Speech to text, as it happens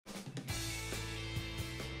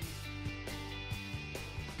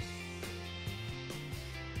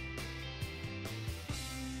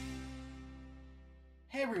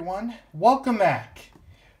Hey everyone, welcome back.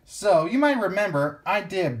 So you might remember I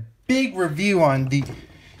did a big review on these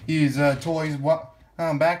toys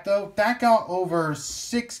back though. That got over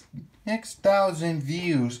 6,000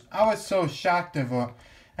 views. I was so shocked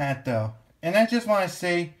at though. And I just want to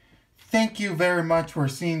say thank you very much for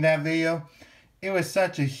seeing that video. It was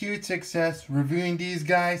such a huge success reviewing these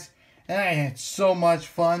guys. And I had so much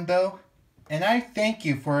fun though. And I thank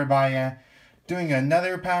you for doing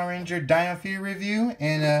another Power Ranger Dino review,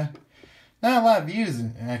 and not a lot of views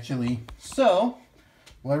actually. So,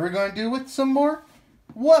 what are we going to do with some more?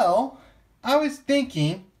 Well, I was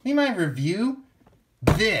thinking we might review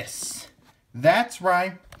this. That's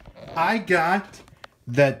right, I got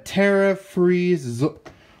the Ptera Freese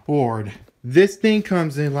zord. This thing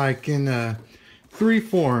comes in three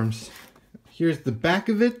forms. Here's the back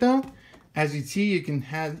of it though. As you see, you can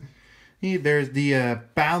have there's the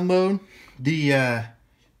battle mode, the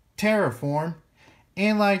terraform,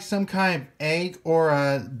 and like some kind of egg or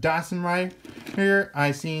a Dawson right here.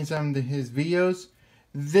 I've seen some of his videos.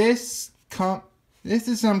 This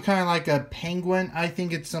is some kind of like a penguin. I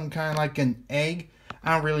think it's some kind of like an egg.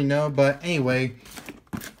 I don't really know, but anyway,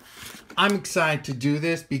 I'm excited to do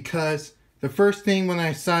this because the first thing when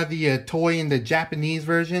I saw the toy in the Japanese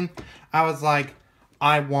version, I was like,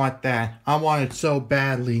 I want that. I want it so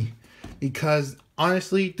badly. Because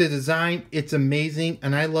honestly, the design, it's amazing.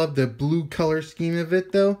 And I love the blue color scheme of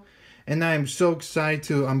it though. And I'm so excited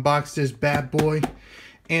to unbox this bad boy.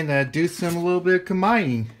 And do some a little bit of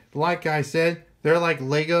combining. Like I said, they're like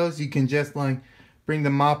Legos. You can just like bring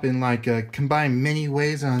them up and like combine many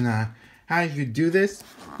ways on how you do this.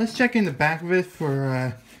 Let's check in the back of it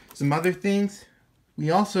for some other things.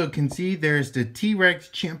 We also can see there's the T-Rex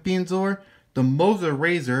Champion Zord, the Moza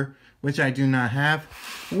Razor, which I do not have,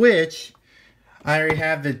 which I already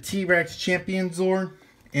have the T-Rex Champion Zord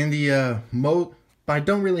and the but I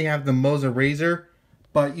don't really have the Moza Razor.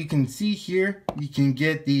 But you can see here, you can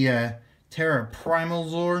get the Ptera Primal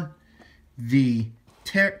Zord, the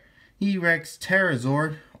T-Rex Ptera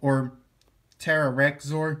Zord, or Ptera Rex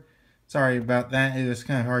Zord. Sorry about that, it was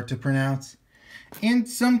kind of hard to pronounce. And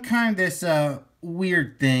some kind of this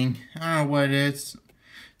weird thing, I don't know what it is.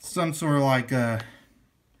 Some sort of like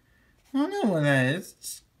I don't know what that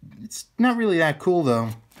is. It's not really that cool though.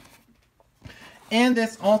 And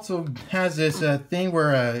this also has this thing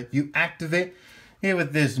where you activate it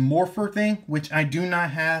with this morpher thing, which I do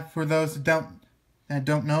not have for those that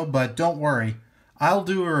don't know, but don't worry. I'll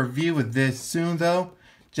do a review with this soon though.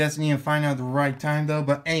 Just need to find out the right time though.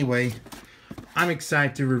 But anyway, I'm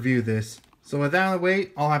excited to review this. So with that out of the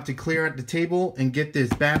way, I'll have to clear out the table and get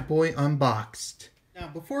this bad boy unboxed. Now,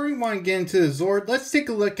 before we want to get into the Zord, let's take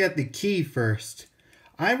a look at the key first.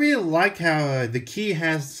 I really like how the key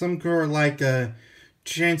has some sort of like a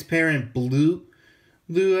transparent blue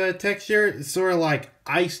texture. It's sort of like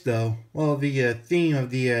ice though. Well, the theme of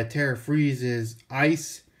the Ptera Freese is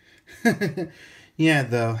ice. Yeah,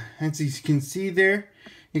 though, as you can see there,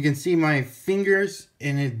 you can see my fingers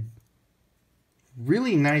and it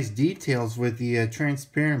really nice details with the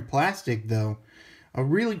transparent plastic though. A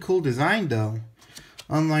really cool design though.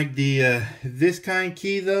 Unlike the this kind of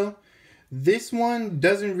key though, this one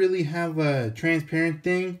doesn't really have a transparent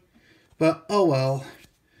thing, but oh well.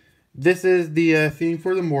 This is the theme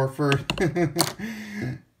for the morpher.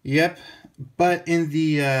 Yep, but in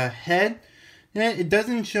the head, yeah, it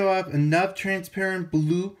doesn't show up enough transparent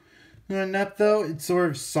blue enough though. It's sort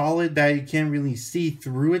of solid that you can't really see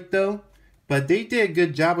through it though. But they did a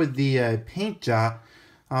good job with the paint job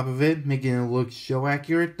of it, making it look show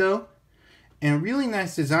accurate though. And a really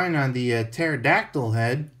nice design on the pterodactyl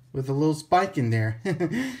head with a little spike in there.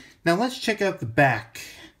 Now let's check out the back.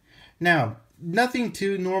 Now, nothing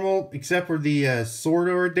too normal except for the sword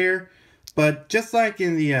over there. But just like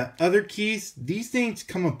in the other keys, these things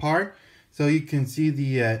come apart. So you can see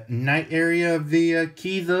the night area of the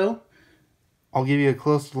key though. I'll give you a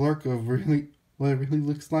closer look of really what it really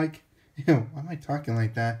looks like. Why am I talking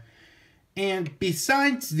like that? And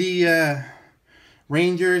besides the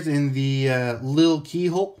Rangers in the little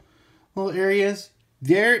keyhole areas,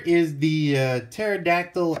 there is the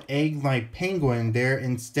pterodactyl egg-like penguin there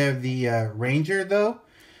instead of the Ranger though.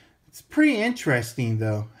 It's pretty interesting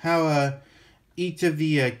though how each of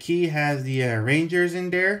the key has the Rangers in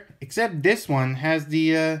there, except this one has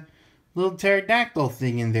the little pterodactyl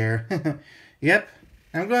thing in there. Yep,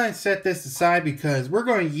 I'm going to set this aside because we're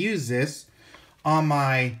going to use this on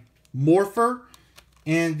my morpher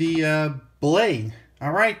and the blade.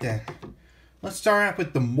 Alright then, let's start out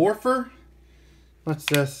with the morpher. Let's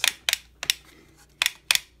just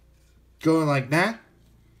go like that.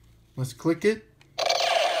 Let's click it.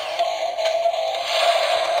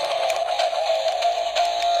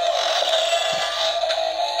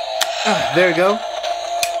 There we go.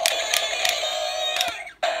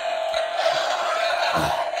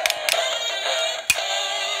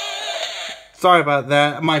 Sorry about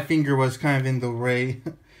that. My finger was kind of in the way.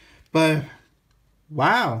 But,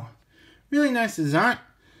 wow. Really nice design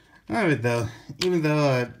of it though. Even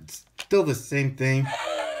though it's still the same thing.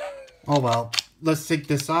 Oh well. Let's take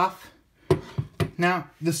this off. Now,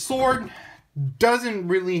 the sword doesn't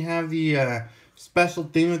really have the special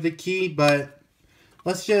thing with the key. But,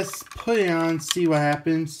 let's just put it on and see what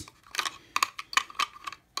happens.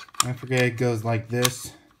 I forget it goes like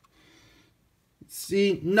this.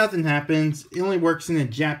 See, nothing happens. It only works in the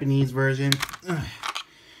Japanese version.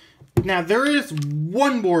 Now, there is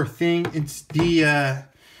one more thing. It's the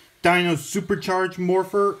Dino Supercharged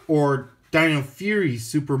Morpher or Dino Fury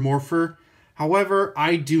Super Morpher. However,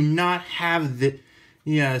 I do not have the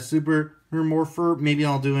Super Morpher. Maybe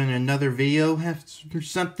I'll do in another video or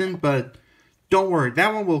something. But don't worry,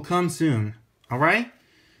 that one will come soon. Alright?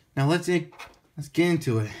 Now, let's get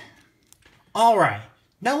into it. Alright.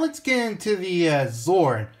 Now let's get into the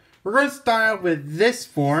Zord. We're going to start out with this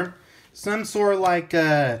form. Some sort of like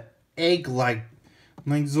egg-like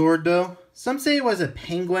Zord though. Some say it was a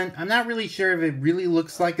penguin. I'm not really sure if it really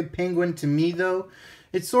looks like a penguin to me though.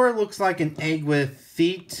 It sort of looks like an egg with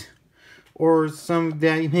feet. Or some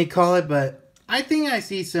that you may call it. But I think I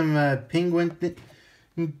see some penguin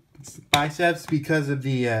biceps because of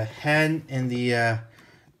the head and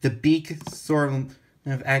the beak sort of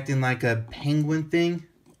acting like a penguin thing.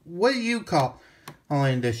 What do you call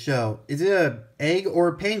in this show? Is it an egg or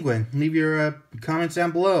a penguin? Leave your comments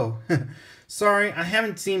down below. Sorry, I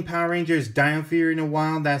haven't seen Power Rangers Dino Fury in a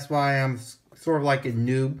while. That's why I'm sort of like a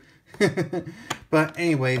noob. But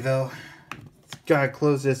anyway, though, gotta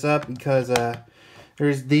close this up because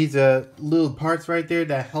there's these little parts right there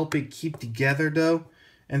that help it keep together, though.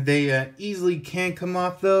 And they easily can come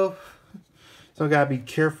off, though. So I gotta be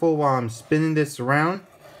careful while I'm spinning this around.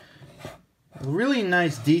 Really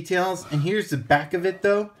nice details. And here's the back of it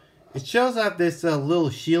though. It shows off this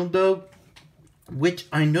little shield though. Which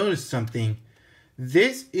I noticed something.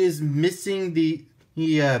 This is missing the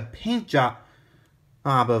paint job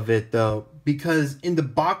of it though. Because in the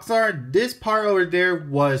box art, this part over there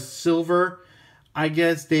was silver. I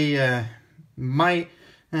guess they might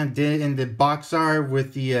did in the box art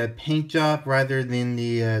with the paint job rather than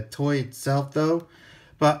the toy itself though.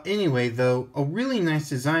 But anyway though, a really nice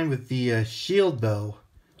design with the shield though.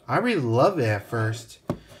 I really love it at first.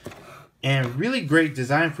 And really great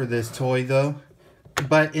design for this toy though.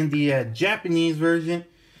 But in the Japanese version,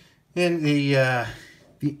 in the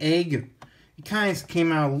egg, it kind of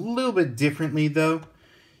came out a little bit differently though.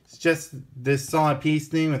 It's just this solid piece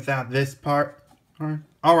thing without this part.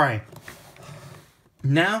 Alright.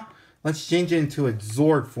 Now, let's change it into a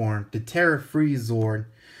Zord form, the Ptera Freese Zord.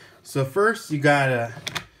 So first, you gotta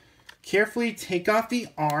carefully take off the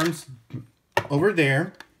arms over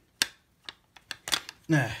there.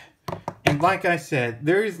 And like I said,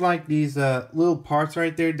 there's like these little parts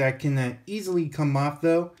right there that can easily come off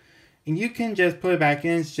though. And you can just put it back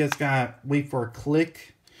in, it's just gotta wait for a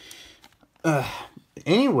click.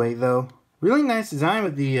 Anyway though, really nice design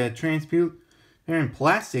with the transparent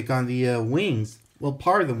plastic on the wings. Well,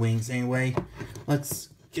 part of the wings anyway. Let's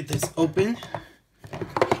get this open.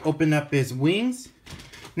 Open up his wings.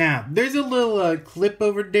 Now, there's a little clip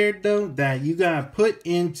over there though that you gotta put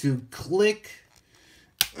in to click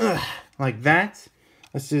like that.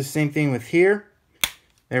 Let's do the same thing with here.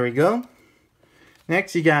 There we go.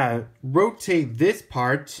 Next, you gotta rotate this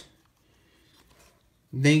part.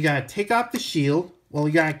 Then you gotta take off the shield. Well,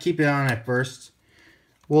 you gotta keep it on at first.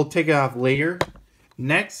 We'll take it off later.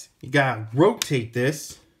 Next, you gotta rotate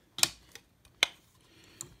this.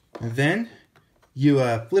 And then you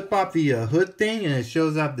flip off the hood thing and it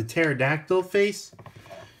shows off the pterodactyl face.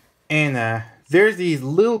 And there's these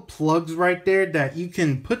little plugs right there that you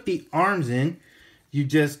can put the arms in. You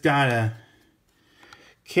just gotta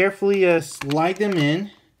carefully slide them in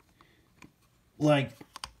like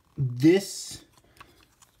this.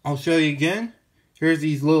 I'll show you again. Here's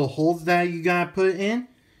these little holes that you gotta put in.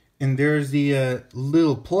 And there's the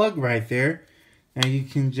little plug right there. And you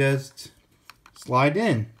can just slide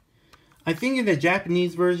in. I think in the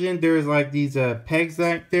Japanese version, there's like these pegs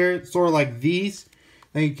right there, sort of like these,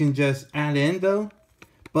 that you can just add in though.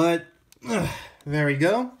 But, there we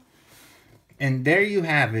go. And there you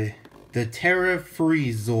have it, the Ptera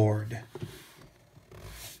Freese Zord.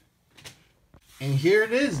 And here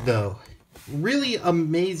it is though. Really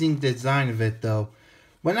amazing design of it though.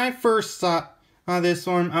 When I first saw this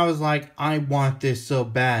one, I was like, I want this so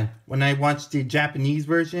bad. When I watched the Japanese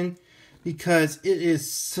version, because it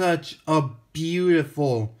is such a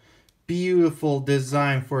beautiful beautiful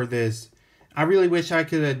design for this. I really wish I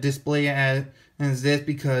could display it as this,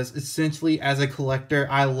 because essentially as a collector,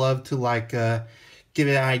 I love to like give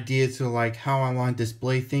it ideas to like how I want to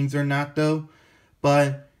display things or not though.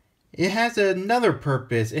 But it has another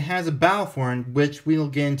purpose. It has a battle form, which we'll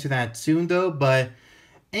get into that soon though. But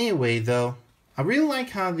anyway though, I really like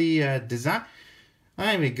how the design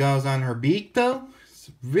it goes on her beak though.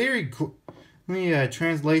 It's very cool. The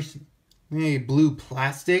translation, blue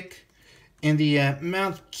plastic, and the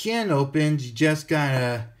mouth can open. You just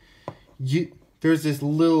gotta there's this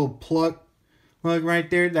little plug right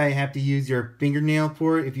there that you have to use your fingernail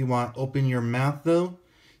for if you want to open your mouth though.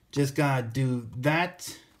 Just gotta do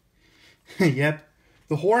that. Yep.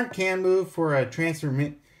 The horn can move for a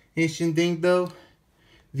transformation thing though.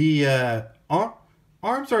 The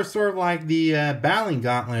arms are sort of like the battling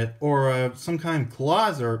gauntlet, or some kind of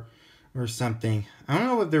claws or something. I don't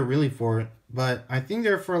know what they're really for, but I think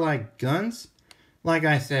they're for like guns. Like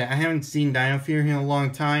I said, I haven't seen Dino Fear in a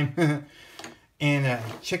long time. And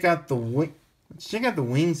check out the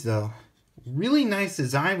wings though. Really nice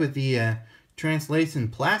design with the translation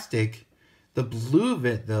plastic. The blue of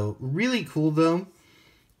it though, really cool though.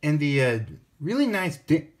 And the really nice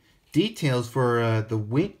details for the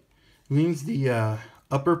wings, the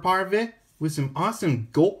upper part of it, with some awesome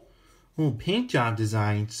gold paint job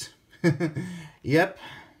designs. Yep.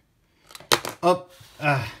 Oh,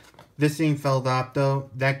 this thing fell off though.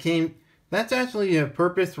 That's actually a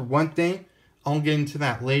purpose for one thing. I'll get into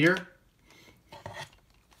that later.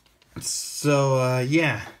 So,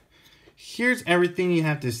 yeah. Here's everything you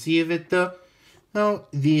have to see of it though. So,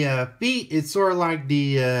 the feet, it's sort of like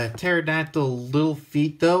the pterodactyl little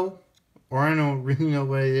feet though. Or I don't really know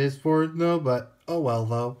what it is for though, but oh well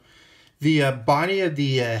though. The body of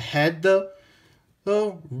the head though.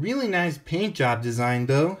 Oh, really nice paint job design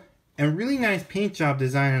though. And really nice paint job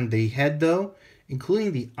design on the head though.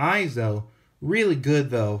 Including the eyes though. Really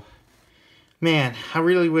good though. Man, I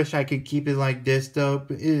really wish I could keep it like this though.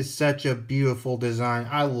 But it is such a beautiful design.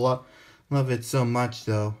 I love it so much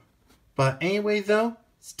though. But anyway though,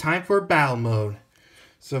 it's time for battle mode.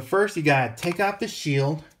 So first you gotta take off the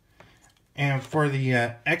shield. And for the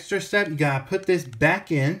extra step, you gotta put this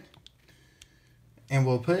back in. And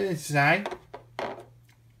we'll put it aside.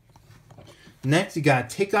 Next, you gotta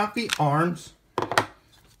take off the arms.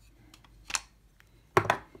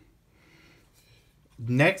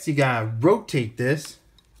 Next, you gotta rotate this.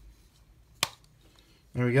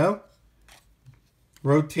 There we go.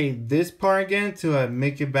 Rotate this part again to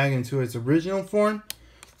make it back into its original form.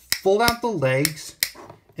 Fold out the legs.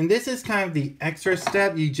 And this is kind of the extra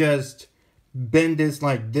step. You just bend this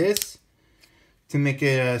like this to make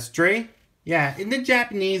it straight. Yeah, in the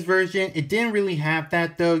Japanese version, it didn't really have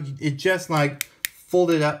that though. It just like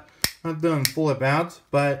folded up, not doing full about.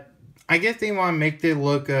 But I guess they want to make it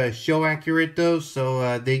look show accurate though,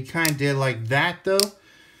 so they kind of did like that though.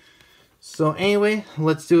 So anyway,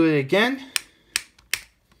 let's do it again.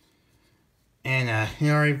 And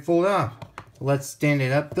it already folded off. Let's stand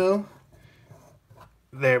it up though.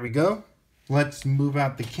 There we go. Let's move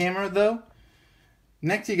out the camera though.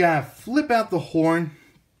 Next you gotta flip out the horn.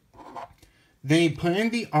 Then you put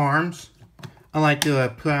in the arms. I like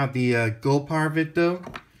to put out the gold part of it though.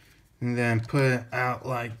 And then put it out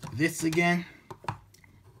like this again.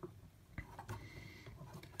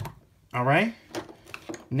 Alright.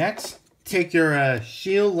 Next, take your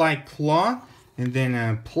shield-like claw. And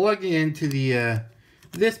then plug it into the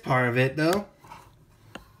this part of it though.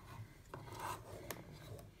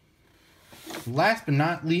 Last but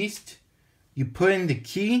not least, you put in the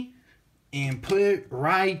key and put it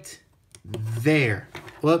right there.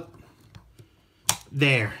 Look.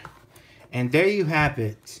 There. And there you have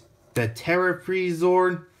it. The Ptera Freese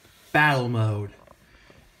zord battle mode.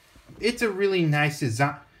 It's a really nice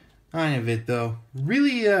design of it though.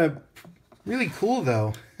 Really really cool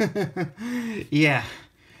though. Yeah.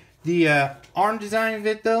 The arm design of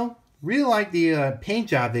it though. Really like the paint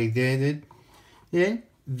job they did.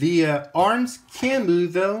 The arms can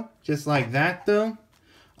move though, just like that though.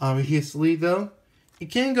 Obviously though. It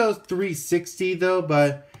can go 360 though,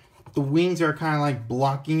 but the wings are kind of like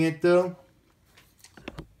blocking it though.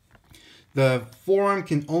 The forearm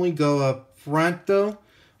can only go up front though,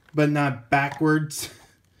 but not backwards.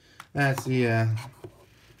 That's kind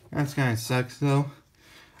of sucks though.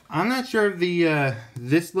 I'm not sure if the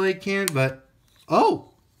this leg can, but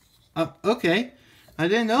okay. I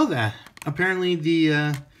didn't know that. Apparently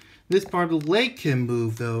the this part of the leg can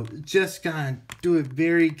move though. Just gotta do it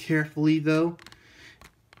very carefully though.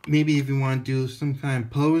 Maybe if you want to do some kind of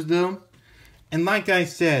pose though. And like I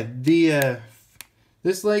said, the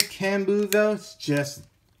this leg can move though. It's just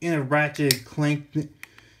in a ratchet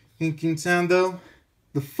clinking sound though.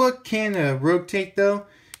 The foot can rotate though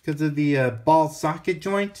because of the ball socket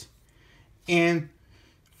joint. And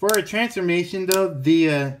for a transformation though,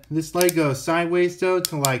 the this leg goes sideways though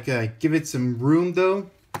to like give it some room though.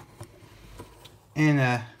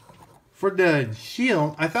 And for the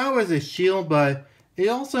shield, I thought it was a shield, but it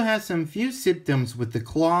also has some few symptoms with the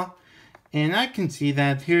claw. And I can see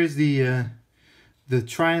that. Here's the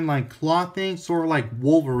trying like claw thing, sort of like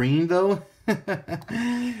Wolverine though.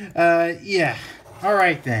 Yeah. All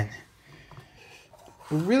right then.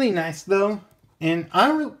 Really nice though. And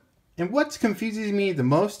what's confusing me the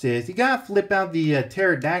most is you gotta flip out the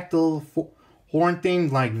pterodactyl horn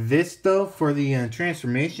thing like this though for the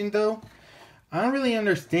transformation though. I don't really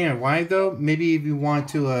understand why though. Maybe if you want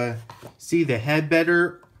to see the head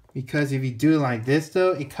better, because if you do it like this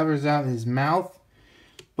though, it covers out his mouth.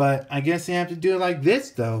 But I guess you have to do it like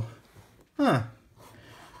this though. Huh.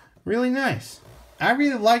 Really nice. I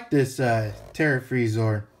really like this Ptera Freese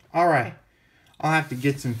zord. Alright. I'll have to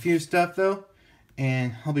get some few stuff though.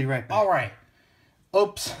 And I'll be right back. Alright.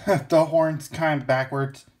 Oops. The horn's kind of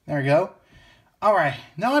backwards. There we go. Alright.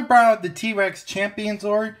 Now I brought out the T-Rex Champion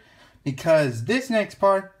Zord. Because this next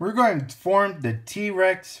part, we're going to form the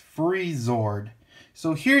T-Rex Freese zord.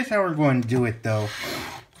 So here's how we're going to do it though.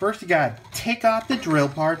 First you gotta take off the drill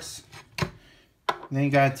parts. Then you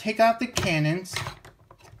gotta take off the cannons.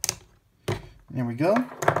 There we go.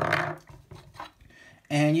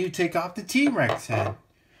 And you take off the T-Rex head.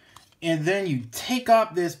 And then you take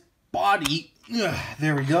off this body.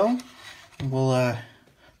 There we go. We'll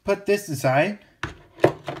put this aside.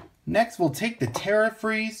 Next we'll take the Ptera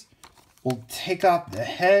Freese. We'll take off the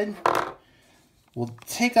head. We'll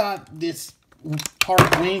take off this part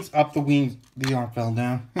of the wings. Up the wings. The arm fell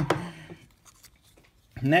down.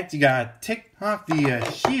 Next, you gotta take off the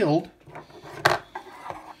shield.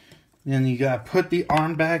 Then you gotta put the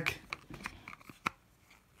arm back.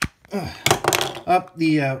 Up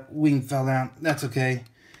the wing fell down. That's okay.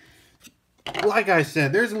 Like I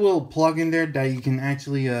said, there's a little plug in there that you can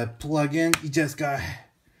actually plug in. You just got.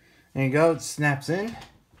 There you go. It snaps in.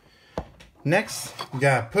 Next, you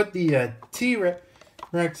gotta put the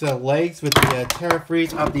T-Rex legs with the Ptera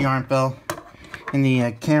Freese. Up the arm fell. And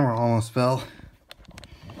the camera almost fell.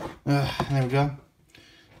 There we go.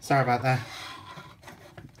 Sorry about that.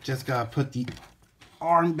 Just gotta put the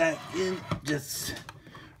arm back in. Just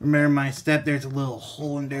remember my step. There's a little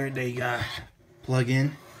hole in there that you gotta plug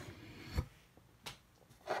in.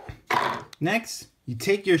 Next, you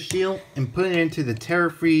take your shield and put it into the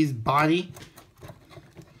Ptera Freese body.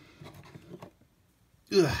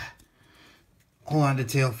 Ugh. Hold on, the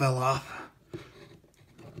tail fell off.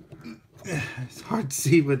 It's hard to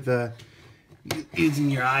see with using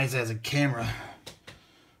your eyes as a camera.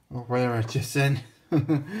 Or whatever I just said.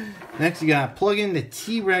 Next, you gotta plug in the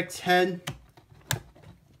T-Rex head.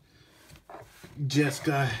 Just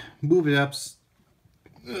gotta move it up.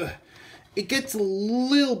 Ugh. It gets a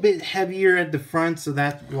little bit heavier at the front, so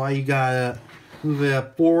that's why you gotta move it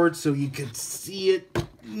up forward so you can see it.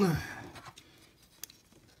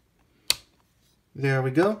 There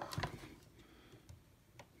we go.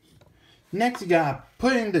 Next, you gotta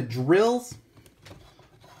put in the drills.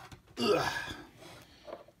 Ugh.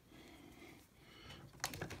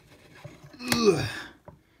 Ugh.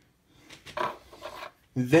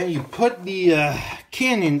 Then you put the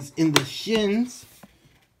cannons in the shins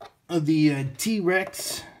of the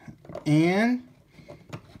T-Rex, and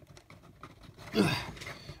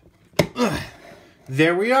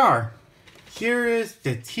there we are. Here is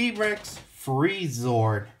the T-Rex Freese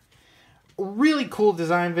zord. Really cool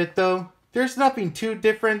design of it though. There's nothing too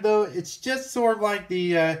different though. It's just sort of like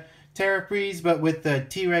the Ptera Freese, but with the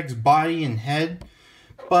T-Rex body and head.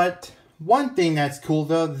 But one thing that's cool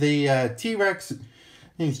though, the T-Rex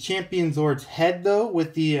Champion Zord's head though,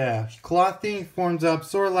 with the claw thing, forms up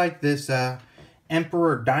sort of like this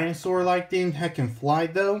Emperor dinosaur like thing that can fly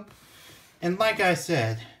though. And like I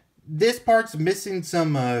said, this part's missing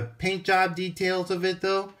some paint job details of it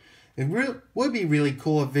though. It would be really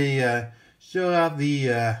cool if they showed off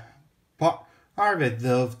the part of it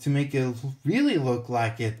though, to make it really look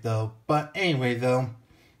like it though. But anyway though,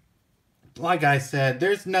 like I said,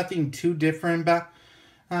 there's nothing too different about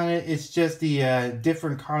it. It's just the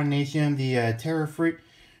different combination of the Ptera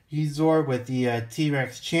Freese zord with the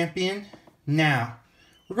T-Rex Champion. Now,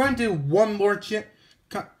 we're going to do one more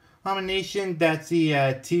combination. That's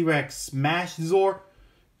the T-Rex Smash Zord.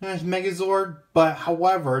 Megazord, but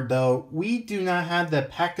however though, we do not have the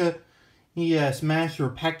Smash or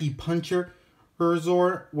Packy Puncher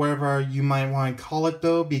Zord, whatever you might want to call it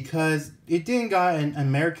though, because it didn't got an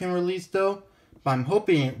American release though. but I'm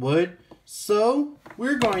hoping it would. So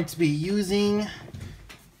we're going to be using,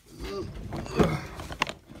 hold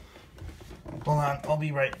on, I'll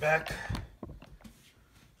be right back.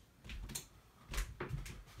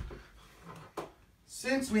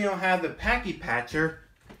 Since we don't have the Packy Patcher,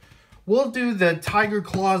 we'll do the Tiger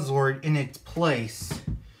Claw Zord in its place.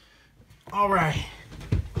 Alright.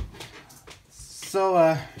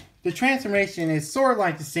 So, the transformation is sort of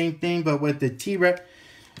like the same thing, but with the T-Rex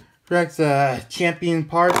champion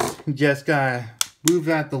parts. You just gotta move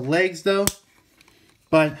out the legs, though.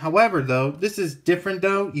 But, however, though, this is different,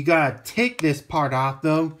 though. You gotta take this part off,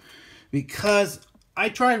 though, because I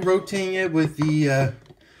tried rotating it with the,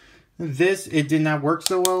 it did not work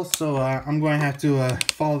so well, so I'm going to have to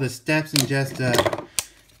follow the steps and just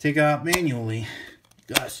take it out manually.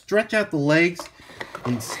 Gotta stretch out the legs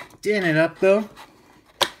and stand it up, though.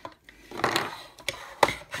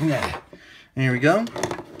 Yeah, there we go.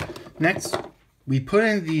 Next, we put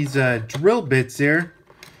in these drill bits there,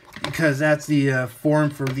 because that's the form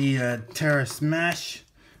for the Ptera Smash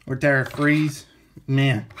or Ptera Freese.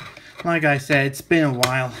 Man, like I said, it's been a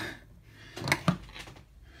while.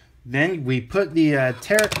 Then we put the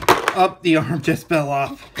Ptera up. The arm just fell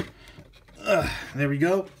off. There we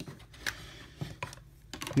go.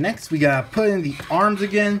 Next, we gotta put in the arms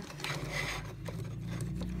again.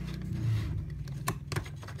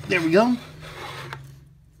 There we go.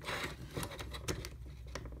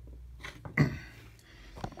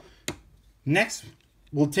 Next,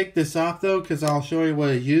 we'll take this off though, because I'll show you what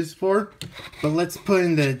it's used for. But let's put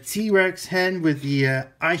in the T-Rex head with the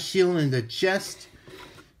eye shield in the chest.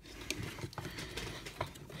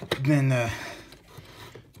 Then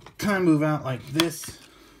kind of move out like this.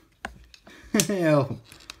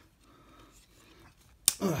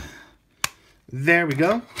 There we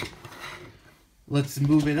go. Let's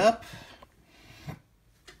move it up.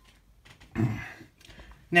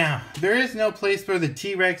 Now, there is no place for the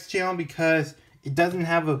T-Rex channel because it doesn't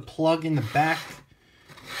have a plug in the back.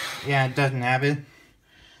 Yeah, it doesn't have it.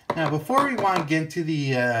 Now, before we want to get into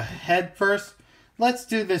the head first, let's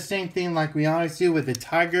do the same thing like we always do with the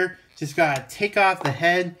tiger. Just gotta take off the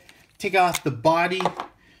head, take off the body,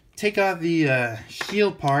 take off the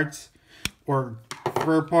shield parts, or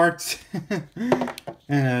fur parts,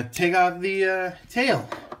 and take off the tail.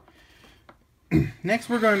 Next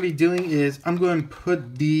we're going to be doing is, I'm going to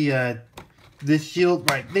put the this shield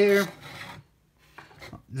right there.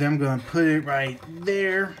 Then I'm going to put it right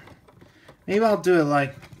there. Maybe I'll do it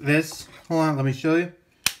like this. Hold on, let me show you.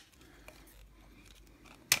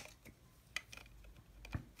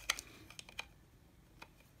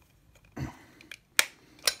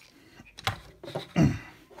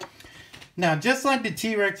 Now, just like the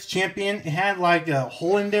T-Rex champion, it had like a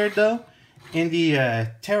hole in there though. And the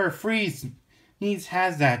Ptera Freese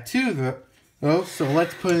has that too though. So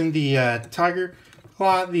let's put in the tiger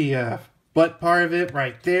claw, the butt part of it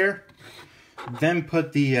right there. Then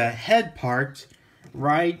put the head part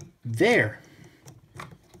right there.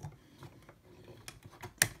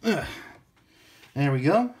 There we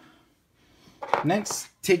go. Next,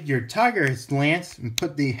 take your tiger's lance and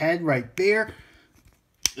put the head right there.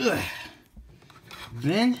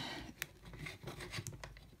 Then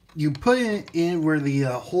you put it in where the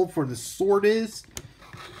hole for the sword is.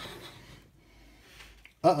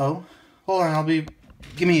 Uh-oh. Hold on,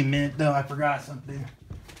 give me a minute though, I forgot something.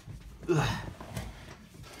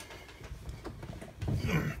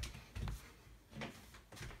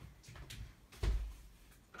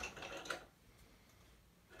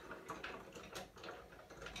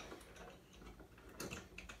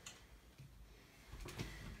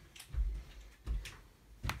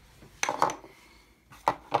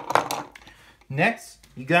 Next,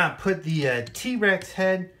 you gotta put the T-Rex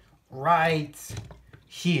head right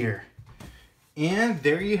here. And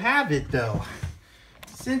there you have it though.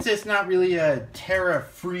 Since it's not really a Ptera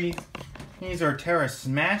Freese, these are Ptera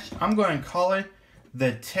Smash, I'm going to call it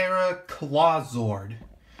the Ptera Claw Zord.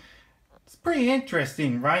 It's pretty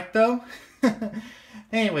interesting, right though?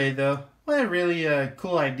 Anyway though, what a really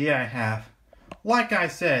cool idea I have. Like I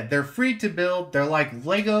said, they're free to build, they're like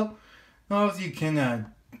Lego. You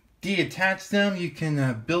can detach them, you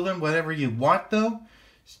can build them whatever you want though.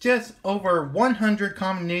 It's just over 100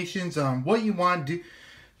 combinations on what you want to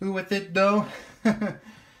do with it though.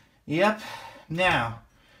 Yep. Now,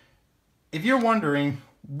 if you're wondering,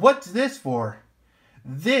 what's this for?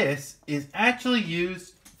 This is actually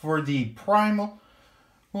used for the Primal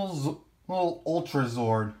Ultra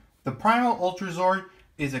Zord. The Primal Ultra Zord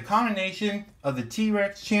is a combination of the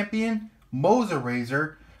T-Rex champion,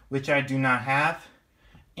 Razor, which I do not have,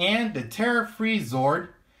 and the Ptera Freese Zord.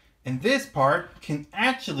 And this part can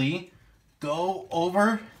actually go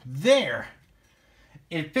over there.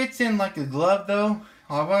 It fits in like a glove though.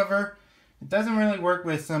 However, it doesn't really work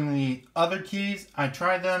with some of the other keys. I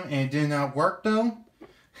tried them and it did not work though.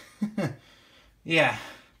 Yeah,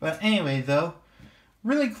 but anyway though,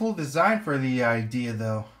 really cool design for the idea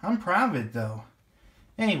though. I'm proud of it though.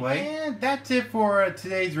 Anyway, and that's it for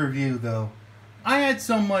today's review though. I had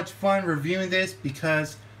so much fun reviewing this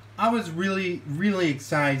because I was really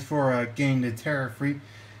excited for getting the Ptera Freese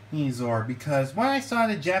zord, because when I saw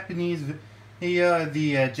the Japanese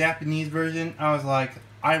Japanese version, I was like,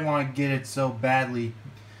 I want to get it so badly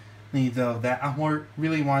though that I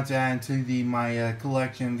really want to add to my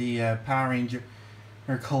collection, the Power Ranger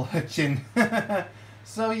collection.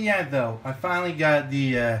 So yeah though, I finally got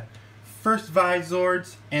the first 5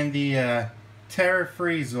 zords and the Ptera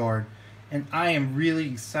Freese zord, and I am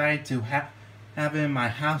really excited to have it in my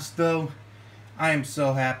house though. I am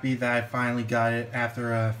so happy that I finally got it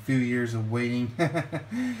after a few years of waiting.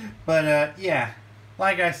 But yeah,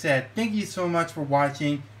 like I said, thank you so much for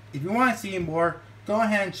watching. If you want to see more, go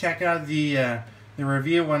ahead and check out the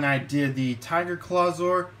review when I did the Tiger Claw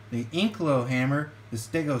zord, the Inklo hammer, the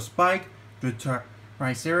Stego Spike, the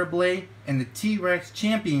Tricera blade, and the T-Rex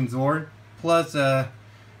Champion zord, plus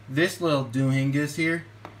this little doohingus here.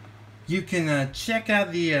 You can check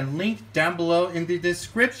out the link down below in the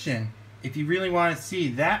description if you really want to see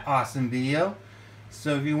that awesome video.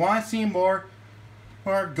 So if you want to see more,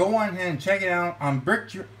 or go on ahead and check it out on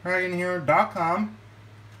brickdragonhero.com.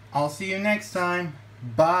 I'll see you next time.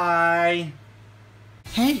 Bye.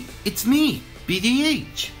 Hey, it's me,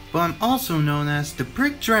 BDH, but I'm also known as the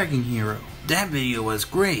Brick Dragon Hero. That video was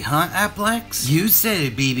great, huh, Applex? You said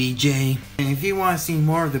it, BBJ. And if you want to see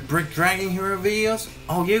more of the Brick Dragon Hero videos,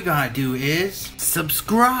 all you gotta do is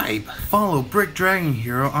subscribe. Follow Brick Dragon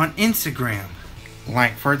Hero on Instagram.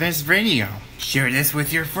 Like for this video. Share this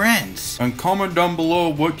with your friends. And comment down below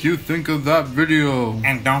what you think of that video.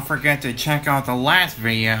 And don't forget to check out the last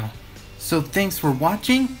video. So thanks for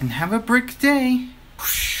watching and have a brick day.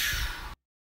 Whoosh.